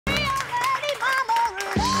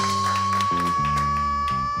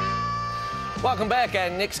Welcome back.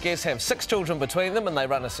 Our next guests have 6 children between them and they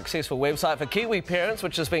run a successful website for Kiwi parents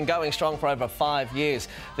which has been going strong for over 5 years.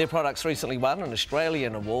 Their products recently won an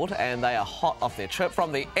Australian award and they are hot off their trip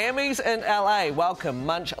from the Emmys in LA. Welcome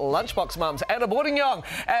Munch Lunchbox Mums, Anna Boarding-Young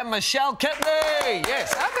and Michelle Kipney.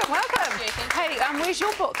 Yes. Welcome, welcome. Hey, where's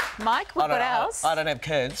your book, Mike? We've got ours. I don't have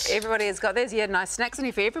kids. Everybody has got theirs. Yeah, nice snacks in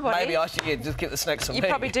here for everybody. Maybe I should just get the snacks for me. You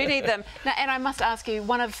probably do need them. Now, and I must ask you,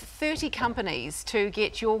 one of 30 companies to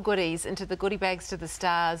get your goodies into the goodie bags to the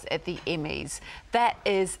stars at the Emmys. That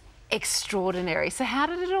is extraordinary. So how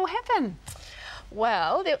did it all happen?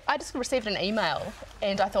 Well, I just received an email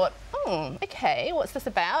and I thought, oh, okay, what's this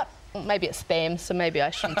about? Well, maybe it's spam, so maybe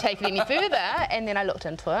I shouldn't take it any further. And then I looked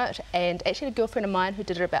into it, and actually a girlfriend of mine who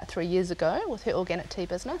did it about 3 years ago with her organic tea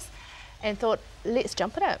business, and thought, let's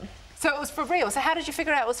jump at it. So it was for real. So how did you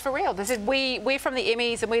figure out it was for real? This is we're from the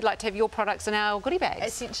Emmys and we'd like to have your products in our goodie bags.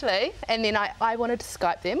 Essentially. And then I wanted to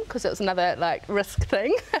Skype them because it was another risk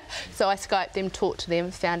thing. So I Skyped them, talked to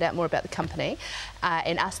them, found out more about the company,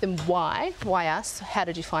 and asked them why us, how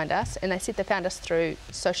did you find us? And they said they found us through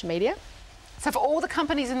social media. So for all the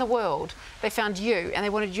companies in the world, they found you and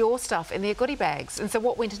they wanted your stuff in their goodie bags. And so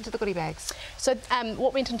what went into the goodie bags? So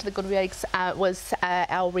what went into the goodie bags was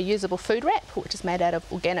our reusable food wrap, which is made out of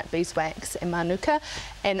organic beeswax and manuka.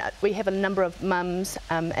 And we have a number of mums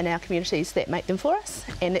in our communities that make them for us.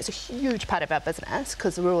 And it's a huge part of our business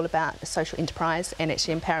because we're all about social enterprise and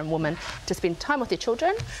actually empowering women to spend time with their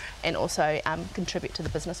children and also contribute to the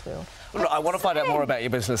business world. Well, I want to find out more about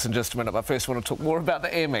your business in just a minute, but first I want to talk more about the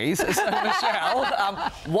Emmys. So,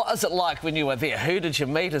 Michelle, what is it like when you were there? Who did you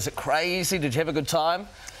meet? Is it crazy? Did you have a good time?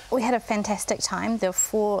 We had a fantastic time. There were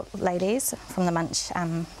 4 ladies from the Munch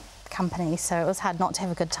company, so it was hard not to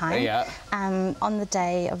have a good time. Yeah. On the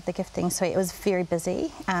day of the gifting suite, it was very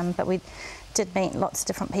busy, but we did meet lots of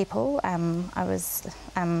different people. I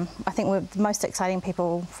think the most exciting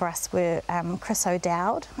people for us were Chris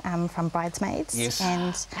O'Dowd from Bridesmaids. Yes.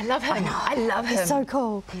 And I love him. I love him. He's so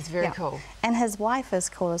cool. He's very cool. And his wife is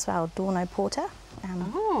cool as well, Dawn Porter.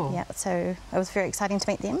 Yeah, so it was very exciting to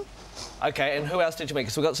meet them. OK, and who else did you meet?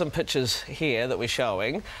 Because we've got some pictures here that we're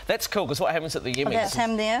showing. That's cool, because what happens at the Emmys... Oh, that's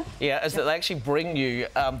him there. Yeah, is that they actually bring you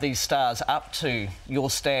these stars up to your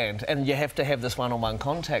stand and you have to have this one-on-one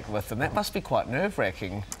contact with them. That must be quite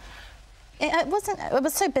nerve-wracking. It wasn't. It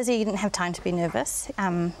was so busy you didn't have time to be nervous.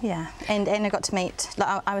 Yeah, and I got to meet.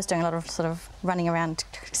 I was doing a lot of sort of running around,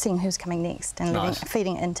 seeing who's coming next, and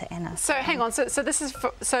feeding it into Anna. So hang on. So this is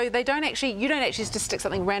so they don't actually. You don't actually just stick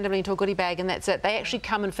something randomly into a goodie bag and that's it. They actually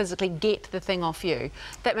come and physically get the thing off you.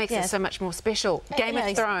 That makes it so much more special. Game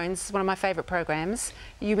of Thrones is one of my favourite programs.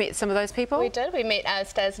 You met some of those people. We did. We met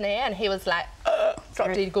Stasnia, and he was like,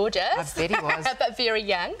 drop dead gorgeous. I bet he was. But very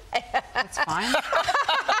young. That's fine.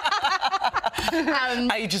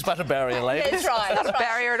 Age is but a barrier, ladies. That's right. Not a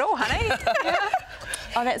barrier at all, honey.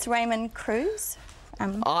 Oh, that's Raymond Cruz.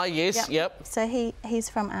 Yes, yep. So he's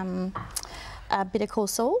from Better Call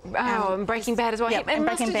Saul. Oh, and Breaking Bad as well. Yep, and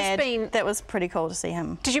Breaking Bad. That was pretty cool to see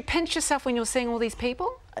him. Did you pinch yourself when you were seeing all these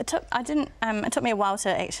people? It took me a while to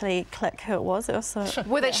actually click who it was. It was sort of,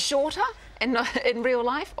 Were they shorter in real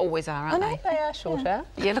life? Always are, aren't they? They are shorter.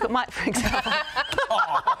 Yeah, look at Mike, for example.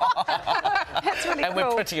 That's really and cool.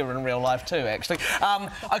 we're prettier in real life too, actually.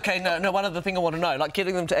 OK, no, one other thing I want to know, like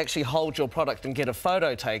getting them to actually hold your product and get a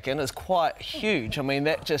photo taken is quite huge. I mean,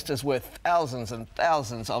 that just is worth thousands and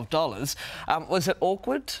thousands of dollars. Was it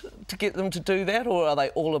awkward to get them to do that, or are they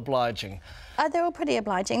all obliging? They were pretty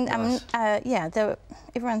obliging. Nice.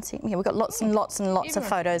 We got lots and lots and lots of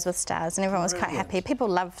photos with stars, and everyone was quite happy. People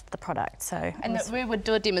loved the product, so. And we would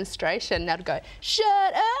do a demonstration. They'd go,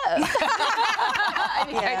 "Shut up!"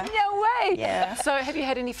 And you go, no way. Yeah. So, have you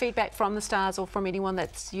had any feedback from the stars or from anyone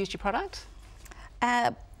that's used your product?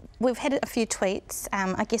 We've had a few tweets.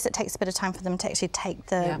 I guess it takes a bit of time for them to actually take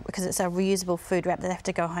because it's a reusable food wrap that they have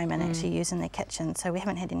to go home and actually use in their kitchen. So we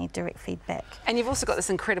haven't had any direct feedback. And you've also got this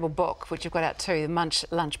incredible book, which you've got out too, the Munch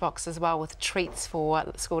Lunchbox as well, with treats for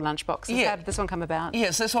school lunchboxes. Yeah. How did this one come about?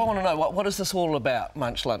 Yes, that's what I want to know. What is this all about,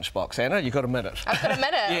 Munch Lunchbox? Anna, you've got a minute. I've got a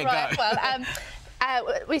minute. Yeah, right. go. Well,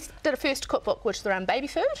 we did a first cookbook which was around baby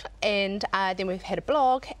food, and then we've had a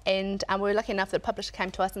blog, and we were lucky enough that a publisher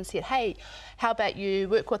came to us and said, hey, how about you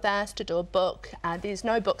work with us to do a book? There's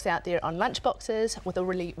no books out there on lunchboxes with a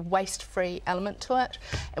really waste-free element to it,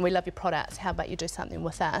 and we love your products. How about you do something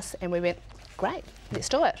with us? And we went, great, let's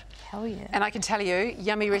do it. Hell yeah. And I can tell you,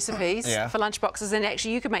 yummy recipes for lunchboxes, and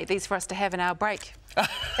actually you could make these for us to have in our break. Up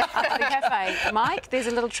at the cafe. Mike, there's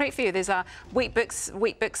a little treat for you. There's wheat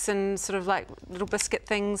bix and sort of like little biscuit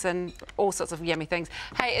things and all sorts of yummy things.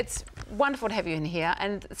 Hey, it's wonderful to have you in here,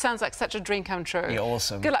 and it sounds like such a dream come true. You're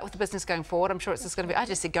awesome. Good luck with the business going forward. I'm sure it's just going to be, I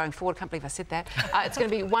just said going forward, I can't believe I said that. It's going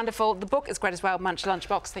to be wonderful. The book is great as well, Munch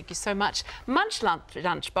Lunchbox. Thank you so much. Munch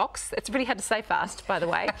Lunchbox, it's really hard to say fast, by the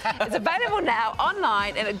way. It's available now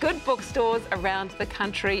online and at good bookstores around the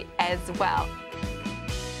country as well.